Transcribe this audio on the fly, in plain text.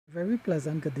Very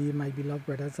pleasant good day, my beloved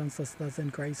brothers and sisters in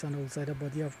Christ and outside the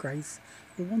body of Christ.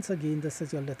 Well, once again, this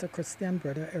is your little Christian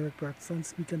brother Eric Braxton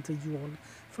speaking to you all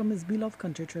from his beloved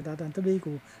country, Trinidad and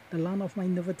Tobago, the land of my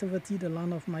nativity, the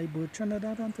land of my birth,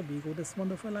 Trinidad and Tobago, this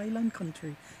wonderful island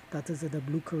country that is in the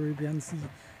blue Caribbean Sea.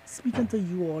 Speaking to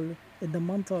you all in the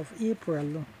month of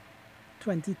April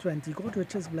 2020. God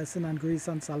riches, blessing, and grace,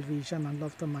 and salvation, and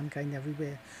love to mankind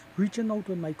everywhere. Reaching out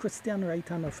with my Christian right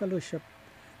hand of fellowship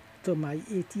to my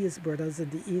atheist brothers in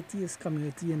the atheist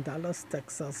community in Dallas,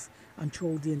 Texas, and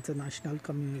throughout the international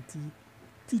community,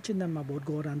 teaching them about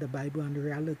God and the Bible and the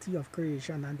reality of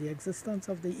creation and the existence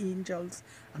of the angels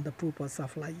and the purpose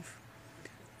of life.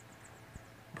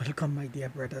 Welcome, my dear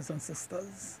brothers and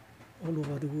sisters all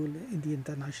over the world in the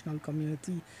international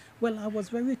community. Well, I was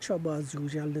very troubled as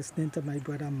usual listening to my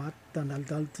brother Matt Donald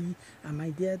Dalty and my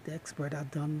dear ex-brother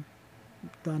Don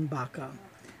Barker.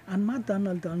 And Matt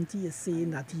Donald Dunty is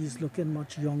saying that he is looking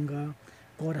much younger.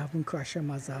 God haven't crushed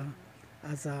him as a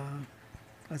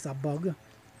bug.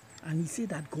 And he said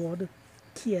that God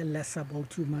care less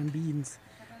about human beings.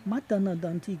 Matt Donald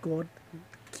Dunty, God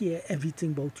care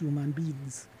everything about human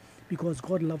beings. Because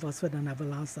God loves us with an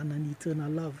everlasting and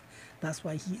eternal love. That's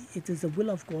why it is the will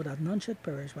of God that none should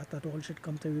perish, but that all should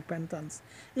come to repentance.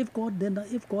 If God did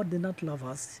not love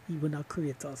us, He would not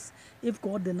create us. If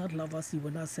God did not love us, He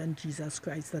would not send Jesus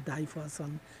Christ to die for us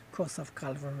on cross of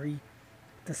Calvary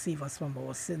to save us from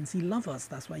our sins. He loves us.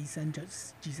 That's why He sent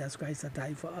Jesus Christ to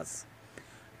die for us.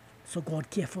 So God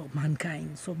cares for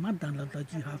mankind. So Matt Donald,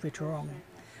 you have it wrong.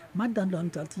 Matt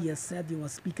Donald, he has said he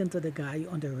was speaking to the guy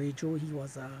on the radio.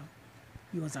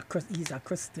 He's a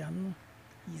Christian.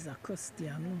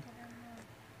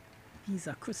 He's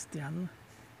a Christian.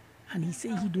 And he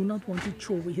say he do not want to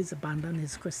throw away abandon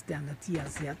his Christianity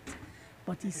as yet.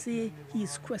 But he say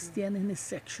he's Christian in his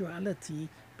sexuality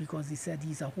because he said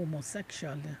he's a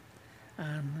homosexual.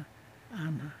 And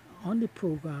on the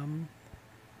program,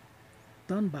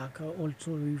 Don Barker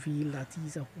also revealed that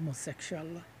he's a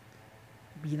homosexual,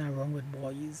 being around with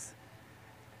boys.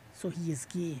 So he is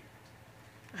gay.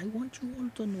 I want you all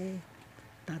to know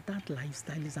that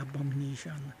lifestyle is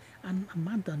abomination. And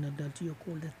Matt Donald, you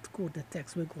quote the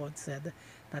text where God said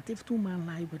that if two men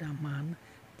lie with a man,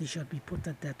 they should be put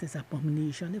to death. Is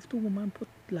abomination. If two women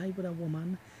lie with a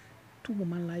woman, two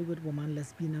women lie with woman,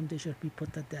 lesbian, they should be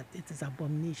put to death. It is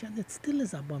abomination. It still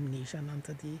is abomination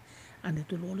unto today, and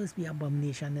it will always be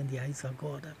abomination in the eyes of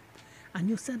God. And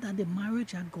you said that the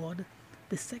marriage that God,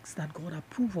 the sex that God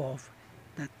approve of,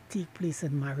 that take place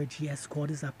in marriage, yes,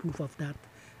 God is approve of that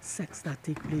sex that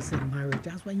take place in marriage.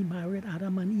 That's why He married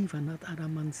Adam and Eve and not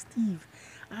Adam and Steve.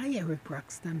 Eric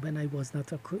Braxton, when I was a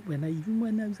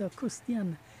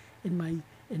Christian, in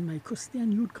my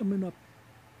Christian youth coming up,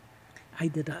 I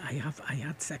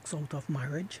had sex out of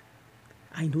marriage.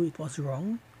 I know it was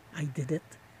wrong. I did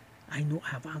it. I know I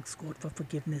have asked God for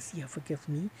forgiveness. He have forgive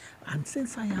me. And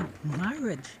since I have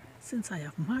married,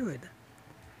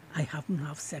 I haven't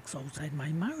have sex outside my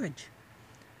marriage.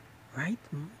 Right,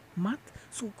 Matt?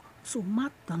 So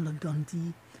Matt Donald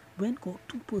Dundee, when God,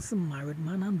 two person married,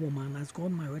 man and woman, as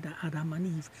God married Adam and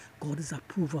Eve, God is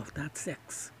approve of that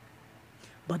sex.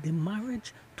 But the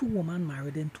marriage, two women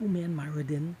married in, two men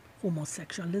married in,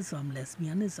 homosexualism,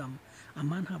 lesbianism, a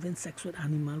man having sex with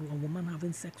animal, or a woman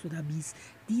having sex with a beast,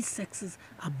 these sexes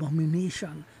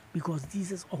abomination because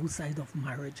this is outside of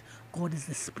marriage. God is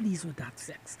displeased with that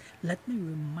sex. Let me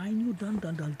remind you,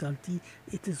 Dundalty,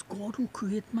 it is God who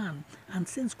create man, and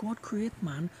since God create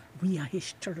man, we are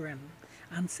His children.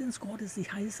 And since God is the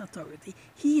highest authority,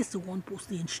 He is the one supposed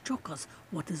to instruct us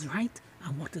what is right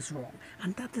and what is wrong.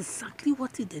 And that's exactly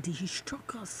what He did. He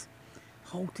instruct us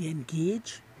how to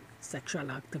engage sexual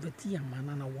activity, a man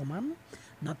and a woman,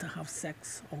 not to have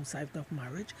sex outside of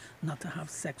marriage, not to have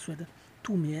sex with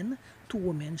two men. Two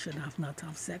women should not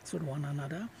have sex with one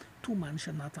another. Two men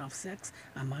should not have sex.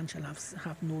 A man should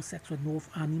have no sex with no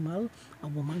animal. A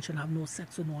woman should have no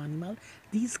sex with no animal.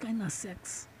 These kind of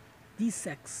sex,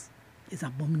 is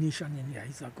abomination in the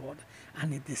eyes of God,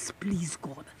 and it displeases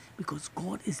God because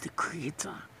God is the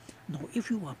creator. Now, if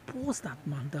you oppose that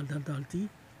man, Dalty,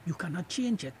 you cannot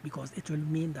change it because it will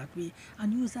remain that way.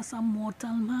 And you is just a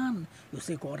mortal man. You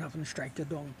say God haven't struck you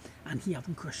down and He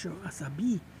haven't crushed you as a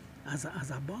bee, as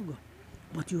a bug,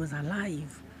 but you is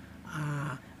alive.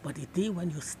 But the day when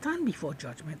you stand before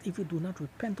judgment, if you do not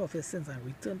repent of your sins and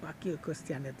return back to your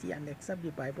Christianity and accept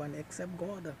the Bible and accept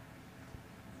God,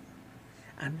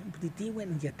 and the day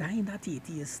when you die in that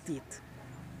atheist state,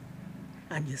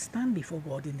 and you stand before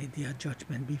God in the day of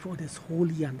judgment, before this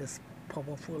holy and this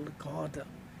powerful God,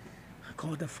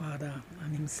 God the Father,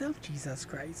 and Himself, Jesus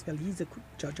Christ, well, He's the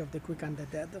judge of the quick and the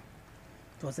dead.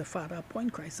 It was the Father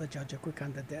appoint Christ a judge of quick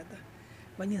and the dead.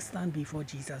 When you stand before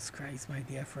Jesus Christ, my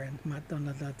dear friend, Matt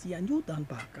done dirty, and you done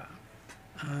back,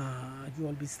 you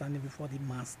will be standing before the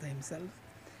Master himself,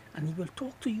 and he will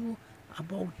talk to you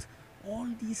about all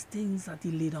these things that he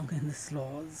laid down in his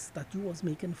laws that you was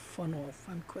making fun of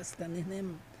and questioning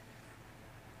him.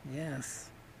 Yes.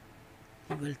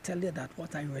 He will tell you that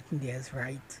what I written there is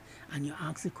right. And you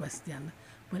ask the question,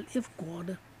 well, if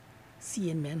God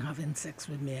seeing men having sex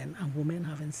with men and women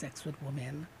having sex with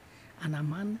women, and a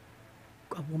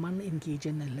woman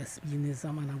engaging in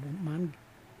lesbianism and a man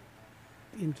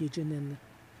engaging in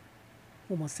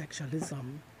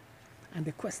homosexualism, and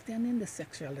the question in the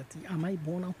sexuality, am I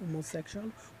born a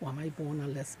homosexual or am I born a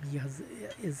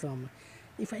lesbianism?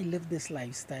 If I live this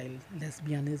lifestyle,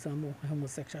 lesbianism or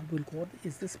homosexual, will God,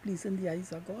 is this pleasing in the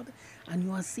eyes of God? And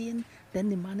you are saying,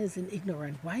 then the man is in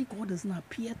ignorance. Why God does not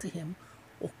appear to him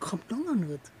or come down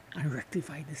on earth and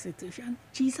rectify the situation?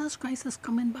 Jesus Christ is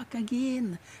coming back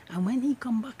again. And when he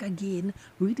come back again,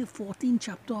 read the 14th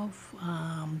chapter of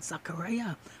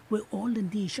Zechariah, where all the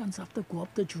nations have to go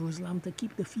up to Jerusalem to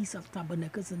keep the Feast of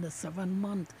Tabernacles in the 7th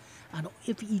month. And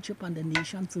if Egypt and the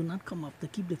nations do not come up to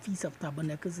keep the Feast of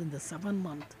Tabernacles in the 7th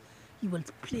month, he will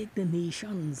plague the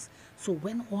nations. So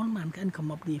when all mankind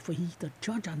come up there for he to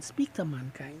judge and speak to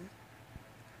mankind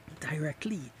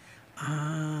directly,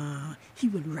 he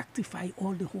will rectify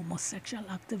all the homosexual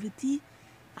activity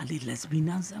and the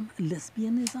lesbianism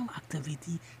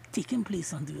activity taking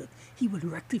place on the earth. He will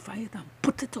rectify it and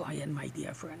put it to an end, my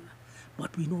dear friend.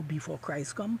 But we know before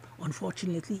Christ come,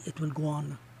 unfortunately, it will go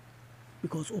on.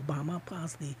 Because Obama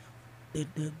passed the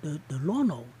law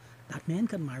now that men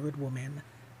can marry women,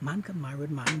 man can marry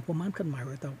man, woman can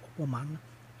marry a woman,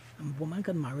 and woman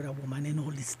can marry a woman in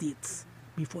all the states.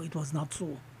 Before it was not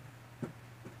so.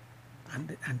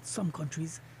 And some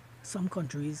countries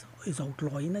is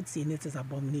outlawing it, saying it is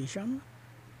abomination.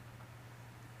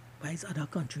 While other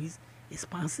countries is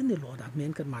passing the law that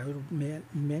men could marry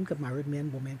men could marry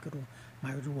men, women could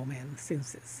marry women,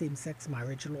 same-sex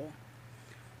marriage law.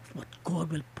 But God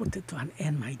will put it to an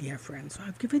end, my dear friends. So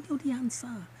I've given you the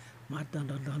answer. Matt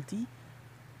dillahunty.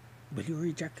 Will you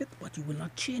reject it? But you will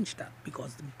not change that,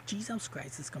 because Jesus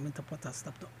Christ is coming to put a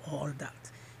stop to all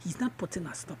that. He's not putting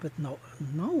a stop it now.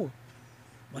 No.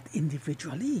 But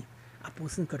individually, a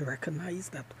person could recognize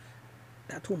that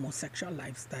homosexual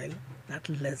lifestyle, that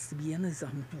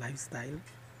lesbianism lifestyle,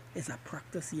 is a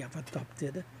practice he have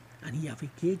adopted and he have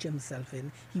engaged himself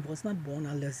in. He was not born a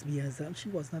lesbianism. She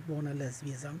was not born a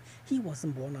lesbianism. He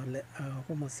wasn't born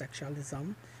a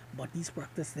homosexualism. But these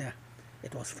practice there,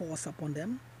 it was forced upon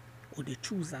them, or they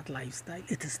choose that lifestyle.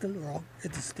 It is still wrong.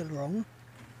 It is still wrong.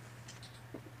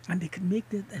 And they can make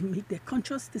their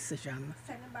conscious decision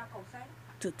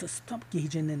to stop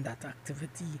engaging in that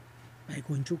activity by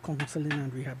going through counseling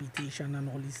and rehabilitation and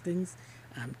all these things,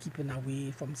 and keeping away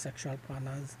from sexual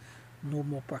partners, no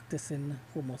more practicing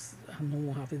no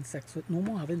more having sex with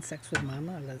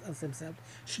man as himself,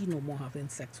 she no more having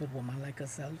sex with woman like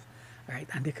herself, right?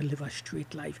 And they can live a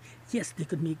straight life. Yes, they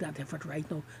could make that effort right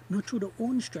now, not through their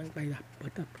own strength,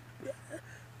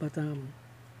 but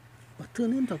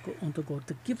turning unto God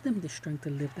to give them the strength to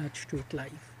live that straight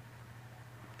life.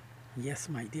 Yes,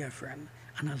 my dear friend.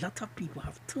 And a lot of people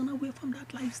have turned away from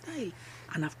that lifestyle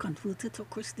and have converted to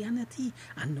Christianity,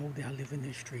 and now they are living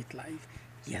a straight life.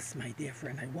 Yes, my dear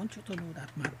friend, I want you to know that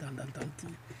Matt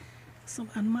dillahunty.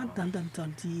 And Matt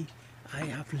dillahunty, I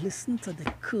have listened to the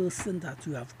cursing that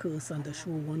you have cursed on the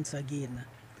show once again.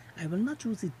 I will not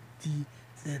use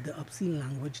the obscene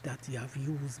language that you have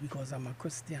used, because I'm a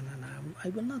Christian, and I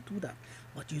will not do that.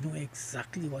 But you know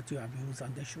exactly what you have used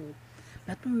on the show.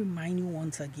 Let me remind you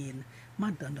once again,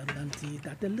 Matt dillahunty,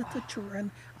 that the little children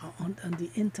are on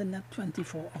the internet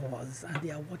 24 hours, and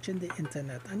they are watching the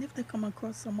internet. And if they come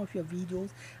across some of your videos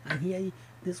and hear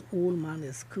this old man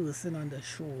is cursing on the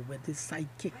show with his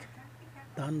sidekick,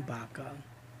 Dan Barker,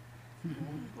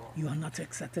 you are not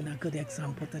setting a good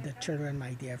example to the children,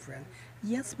 my dear friend.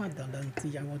 Yes, Matt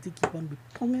dillahunty, I want to keep on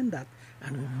pounding that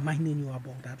and reminding you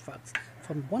about that fact.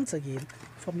 Once again,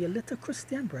 from your little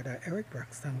Christian brother, Eric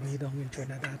Braxton, way down in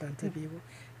Trinidad and Tobago.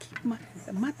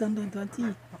 Matt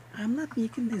dillahunty, I'm not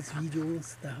making these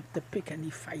videos to pick any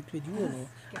fight with you. No.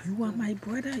 You are my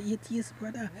brother, atheist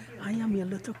brother. I am your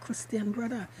little Christian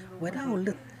brother. Whether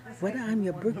I'm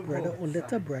your big brother or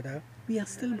little brother, we are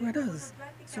still brothers.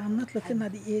 So I'm not looking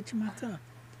at the age matter.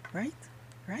 Right?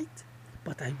 Right?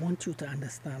 But I want you to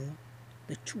understand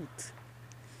the truth.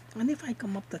 And if I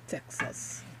come up to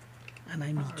Texas and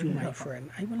I meet you, my friend,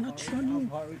 I will not shun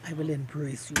you. I will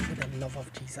embrace you with the love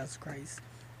of Jesus Christ,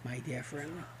 my dear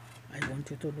friend. I want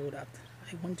you to know that.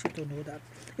 I want you to know that.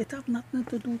 It have nothing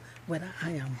to do whether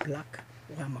I am black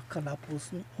or I'm a color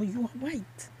person or you are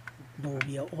white. No,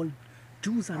 we are all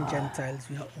Jews and Gentiles.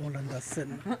 We are all under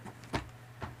sin.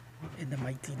 In the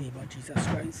mighty name of Jesus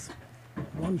Christ.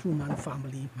 One human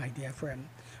family, my dear friend.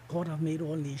 God have made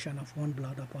all nations of one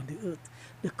blood upon the earth.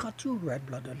 The cut you, red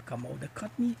blood will come out. The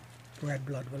cut me, red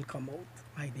blood will come out,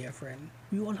 my dear friend.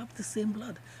 We all have the same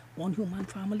blood. One human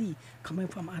family coming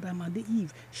from Adam and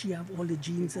Eve. She have all the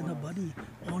genes in her body.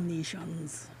 All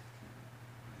nations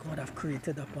God have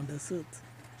created upon this earth.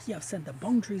 He have sent the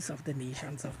boundaries of the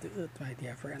nations of the earth, my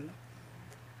dear friend,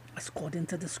 according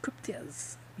to the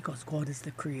scriptures, because God is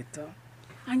the creator.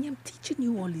 I am teaching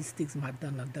you all these things,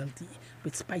 Madam Adulty,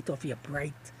 with spite of your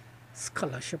bright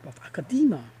scholarship of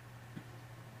academia.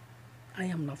 I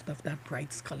am not of that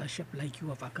bright scholarship like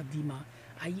you of academia.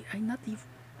 I not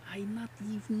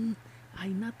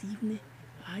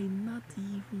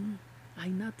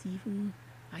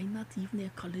even a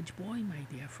college boy, my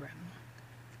dear friend.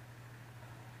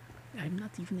 I'm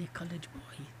not even a college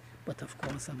boy, but of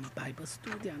course I'm a Bible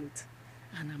student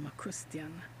and I'm a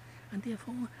Christian, and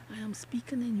therefore I am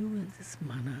speaking in you in this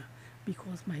manner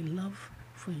because my love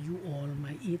for you all,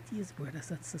 my atheist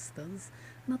brothers and sisters,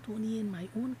 not only in my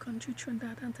own country,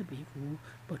 Trinidad and Tobago,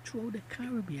 but throughout the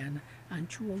Caribbean and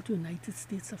throughout the United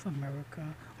States of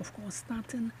America, of course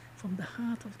starting from the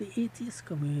heart of the atheist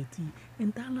community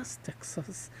in Dallas,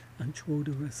 Texas, and throughout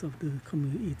the rest of the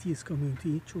atheist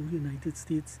community throughout the United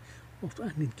States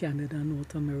and in Canada,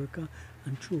 North America,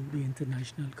 and throughout the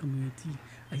international community.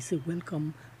 I say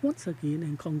welcome once again.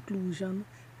 In conclusion,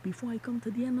 before I come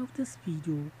to the end of this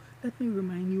video, let me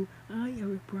remind you, I,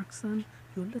 Eric Braxton,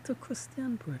 your little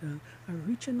Christian brother, are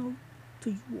reaching out to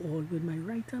you all with my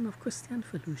right hand of Christian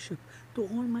fellowship to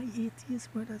all my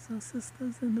atheist brothers and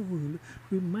sisters in the world,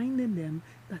 reminding them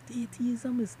that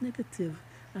atheism is negative,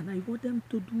 and I want them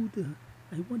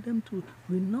to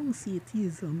renounce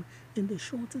atheism in the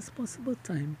shortest possible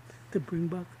time to bring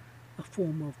back a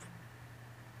form of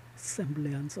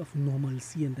semblance of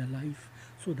normalcy in their life,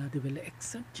 so that they will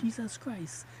accept Jesus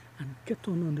Christ and get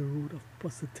on the road of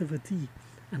positivity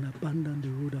and abandon the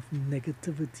road of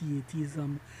negativity,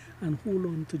 atheism, and hold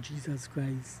on to Jesus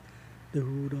Christ, the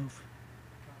road of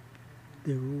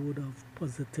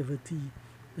positivity,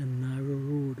 the narrow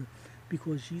road.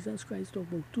 Because Jesus Christ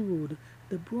talked about two roads,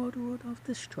 the broad road of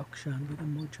destruction where the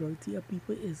majority of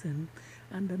people is in,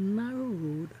 and the narrow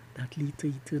road that leads to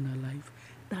eternal life.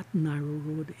 That narrow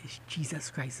road is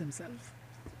Jesus Christ himself,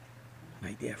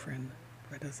 my dear friend,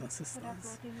 brothers and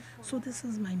sisters. So this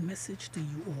is my message to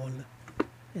you all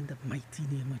in the mighty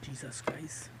name of Jesus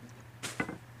Christ.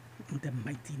 In the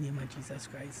mighty name of Jesus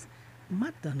Christ.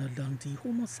 Donald Dundee,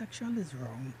 homosexual is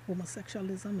wrong.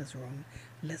 Homosexualism is wrong.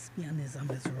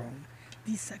 Lesbianism is wrong.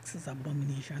 These sex is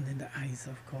abomination in the eyes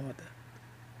of God.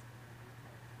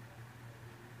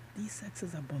 These sex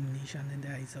is abomination in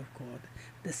the eyes of God.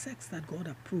 The sex that God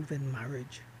approved in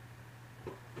marriage,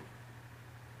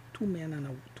 a man and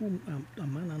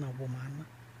a woman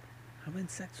having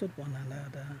sex with one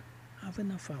another,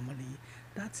 having a family,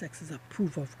 that sex is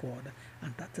approved of God,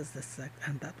 and that is the sex,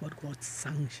 and that's what God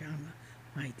sanctioned,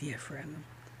 my dear friend.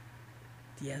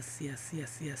 Yes.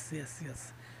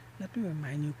 Let me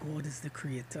remind you, God is the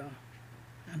creator,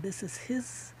 and this is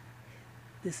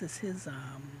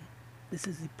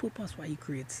the purpose why he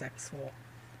creates sex for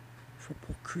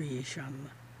procreation,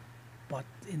 but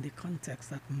in the context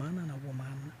that man and a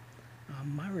woman are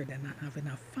married and are having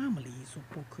a family, so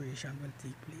procreation will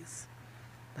take place.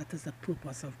 That is the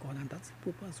purpose of God, and that's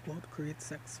the purpose God creates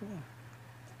sex for,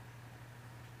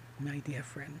 my dear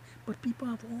friend. But people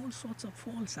have all sorts of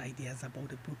false ideas about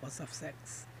the purpose of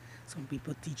sex. Some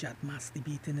people teach that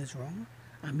masturbating is wrong.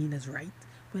 Is right,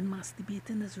 when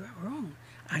masturbating is wrong.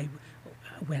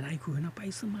 When I growing up, I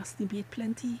used to masturbate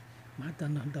plenty,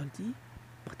 adulty,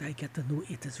 but I get to know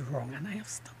it is wrong, and I have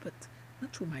stopped it.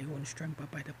 Not through my own strength,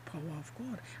 but by the power of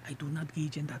God. I do not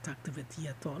engage in that activity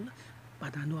at all,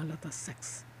 but I know a lot of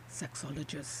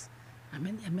sexologists.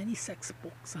 Many sex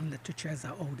books and literatures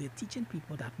are out there teaching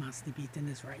people that masturbating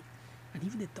is right. And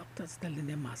even the doctors telling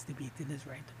them masturbating is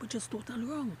right, which is totally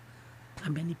wrong.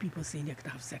 And many people saying you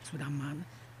could have sex with a man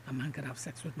could have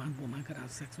sex with man, woman could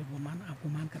have sex with woman, a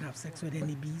woman could have sex with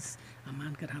any beast, a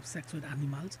man could have sex with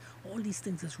animals. All these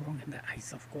things is wrong in the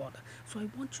eyes of God. So I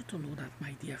want you to know that,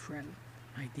 my dear friend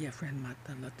Matt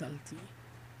Latalti.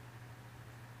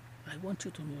 I want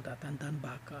you to know that, and Dan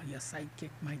Barker, your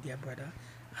sidekick, my dear brother,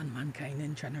 and mankind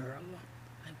in general.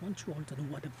 I want you all to know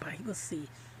what the Bible says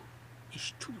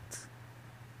is truth,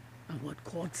 and what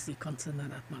God says concerning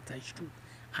that matter is truth.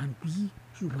 And we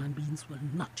human beings will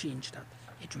not change that.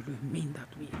 It will remain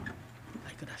that way.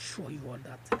 I could assure you all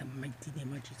that in the mighty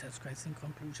name of Jesus Christ. In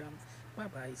conclusion, bye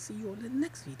bye. See you all in the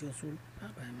next video soon. Bye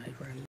bye, my friend.